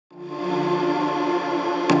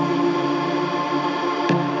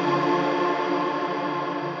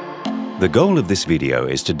The goal of this video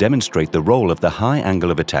is to demonstrate the role of the high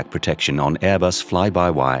angle of attack protection on Airbus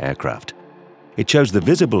fly-by-wire aircraft. It shows the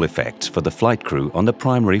visible effects for the flight crew on the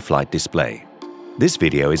primary flight display. This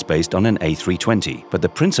video is based on an A320, but the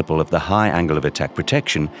principle of the high angle of attack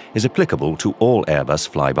protection is applicable to all Airbus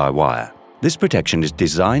fly-by-wire. This protection is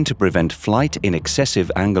designed to prevent flight in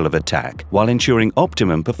excessive angle of attack while ensuring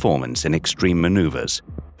optimum performance in extreme maneuvers,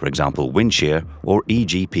 for example wind shear or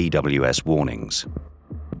EGPWS warnings.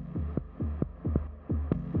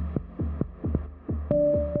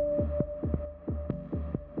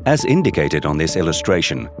 As indicated on this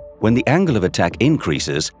illustration, when the angle of attack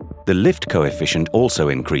increases, the lift coefficient also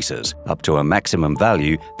increases up to a maximum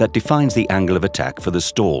value that defines the angle of attack for the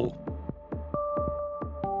stall.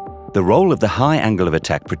 The role of the high angle of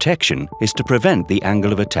attack protection is to prevent the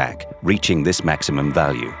angle of attack reaching this maximum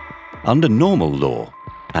value. Under normal law,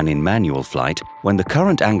 and in manual flight, when the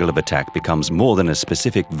current angle of attack becomes more than a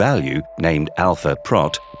specific value, named alpha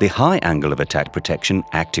prot, the high angle of attack protection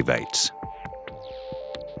activates.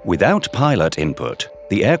 Without pilot input,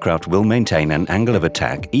 the aircraft will maintain an angle of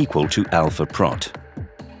attack equal to alpha prot.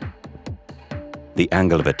 The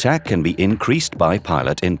angle of attack can be increased by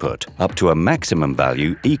pilot input, up to a maximum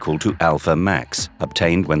value equal to alpha max,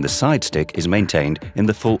 obtained when the side stick is maintained in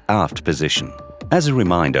the full aft position. As a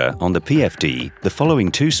reminder, on the PFD, the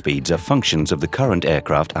following two speeds are functions of the current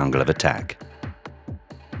aircraft angle of attack.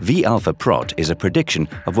 V alpha prot is a prediction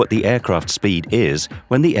of what the aircraft speed is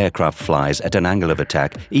when the aircraft flies at an angle of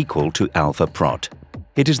attack equal to alpha prot.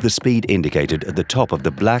 It is the speed indicated at the top of the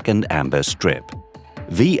black and amber strip.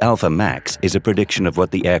 V alpha max is a prediction of what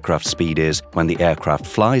the aircraft speed is when the aircraft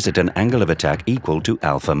flies at an angle of attack equal to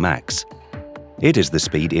alpha max. It is the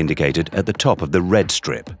speed indicated at the top of the red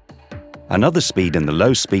strip. Another speed in the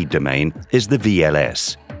low speed domain is the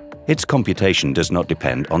VLS. Its computation does not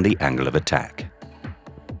depend on the angle of attack.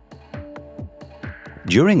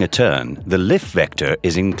 During a turn, the lift vector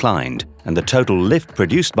is inclined, and the total lift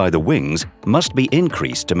produced by the wings must be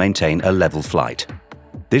increased to maintain a level flight.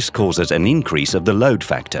 This causes an increase of the load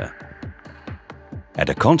factor. At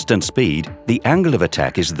a constant speed, the angle of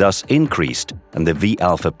attack is thus increased, and the V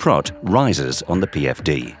alpha prot rises on the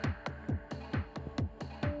PFD.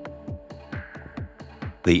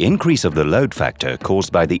 The increase of the load factor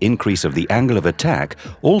caused by the increase of the angle of attack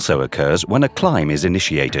also occurs when a climb is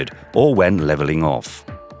initiated or when leveling off.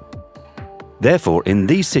 Therefore, in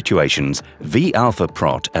these situations, V alpha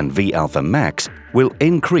prot and V alpha max will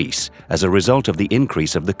increase as a result of the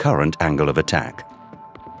increase of the current angle of attack.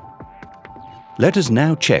 Let us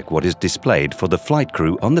now check what is displayed for the flight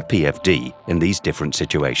crew on the PFD in these different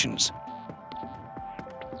situations.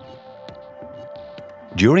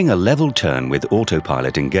 During a level turn with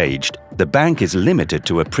autopilot engaged, the bank is limited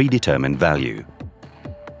to a predetermined value.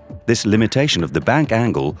 This limitation of the bank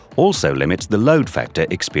angle also limits the load factor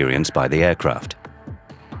experienced by the aircraft.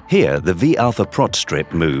 Here, the V alpha prot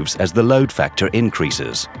strip moves as the load factor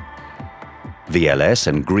increases. VLS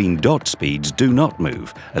and green dot speeds do not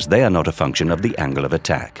move, as they are not a function of the angle of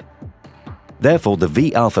attack. Therefore, the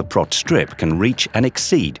V alpha prot strip can reach and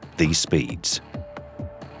exceed these speeds.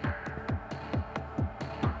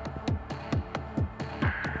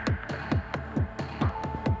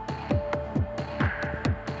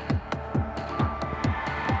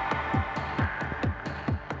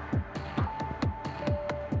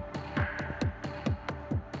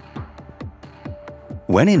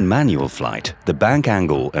 When in manual flight, the bank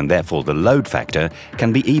angle and therefore the load factor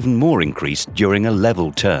can be even more increased during a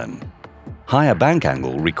level turn. Higher bank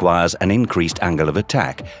angle requires an increased angle of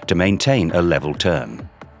attack to maintain a level turn.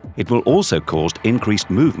 It will also cause increased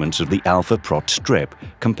movements of the alpha prot strip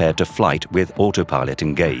compared to flight with autopilot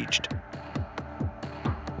engaged.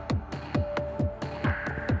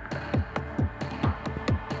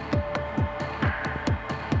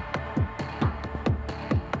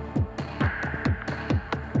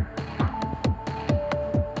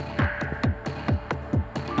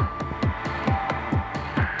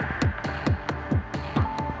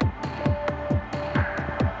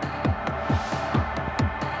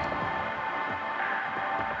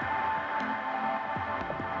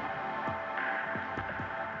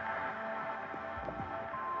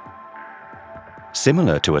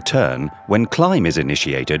 Similar to a turn, when climb is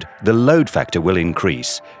initiated, the load factor will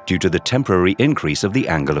increase due to the temporary increase of the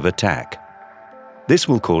angle of attack. This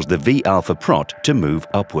will cause the V alpha prot to move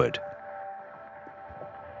upward.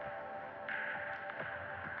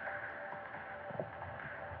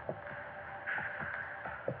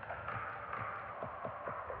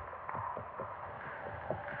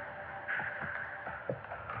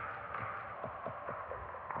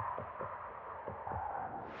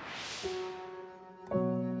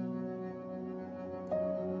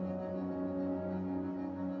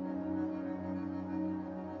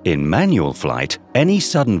 In manual flight, any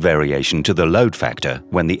sudden variation to the load factor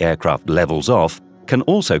when the aircraft levels off can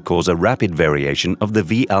also cause a rapid variation of the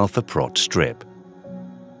V-alpha prot strip.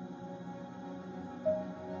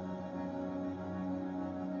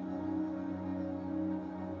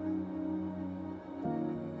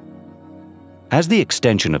 As the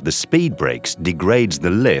extension of the speed brakes degrades the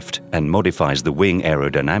lift and modifies the wing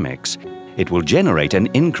aerodynamics, it will generate an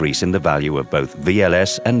increase in the value of both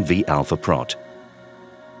VLS and V-alpha prot.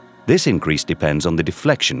 This increase depends on the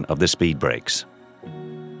deflection of the speed brakes.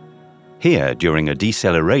 Here, during a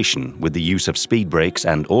deceleration with the use of speed brakes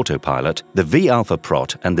and autopilot, the V-alpha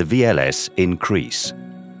prot and the VLS increase.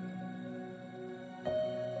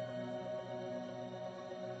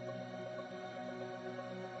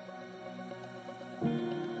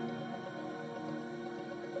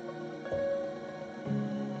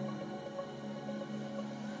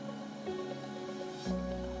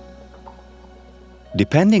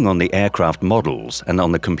 Depending on the aircraft models and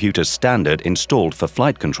on the computer standard installed for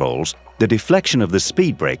flight controls, the deflection of the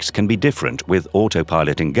speed brakes can be different with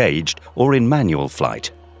autopilot engaged or in manual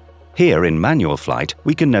flight. Here in manual flight,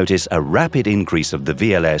 we can notice a rapid increase of the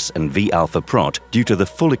VLS and V-alpha prot due to the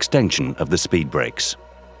full extension of the speed brakes.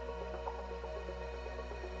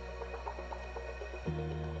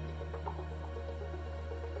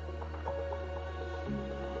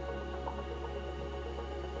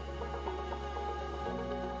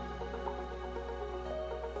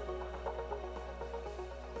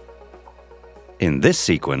 In this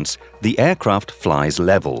sequence, the aircraft flies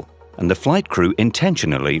level, and the flight crew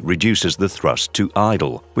intentionally reduces the thrust to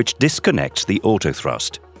idle, which disconnects the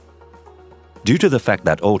autothrust. Due to the fact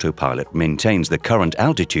that autopilot maintains the current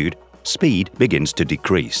altitude, speed begins to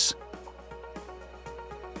decrease.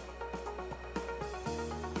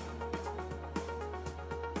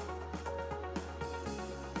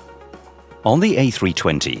 On the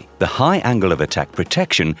A320, the high angle of attack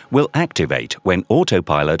protection will activate when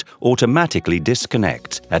autopilot automatically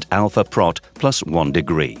disconnects at alpha prot plus 1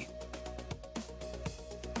 degree.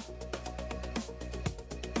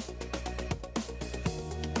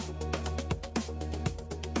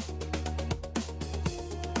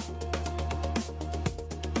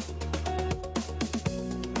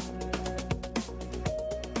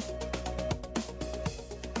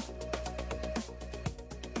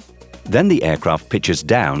 Then the aircraft pitches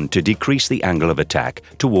down to decrease the angle of attack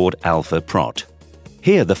toward alpha prot.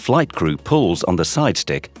 Here the flight crew pulls on the side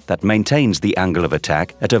stick that maintains the angle of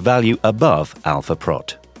attack at a value above alpha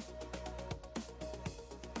prot.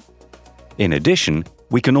 In addition,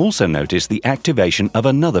 we can also notice the activation of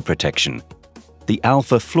another protection, the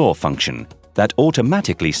alpha floor function, that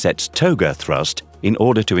automatically sets toga thrust in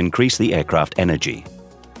order to increase the aircraft energy.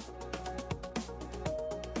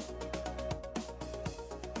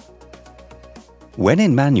 When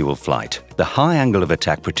in manual flight, the high angle of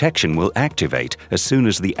attack protection will activate as soon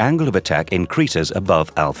as the angle of attack increases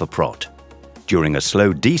above alpha prot. During a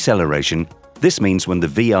slow deceleration, this means when the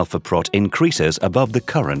V-alpha prot increases above the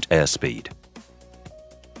current airspeed.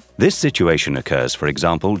 This situation occurs, for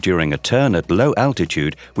example, during a turn at low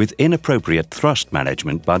altitude with inappropriate thrust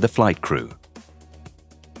management by the flight crew.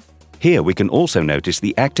 Here we can also notice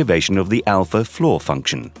the activation of the alpha floor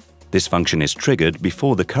function. This function is triggered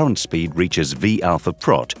before the current speed reaches V-alpha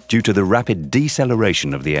prot due to the rapid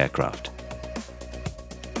deceleration of the aircraft.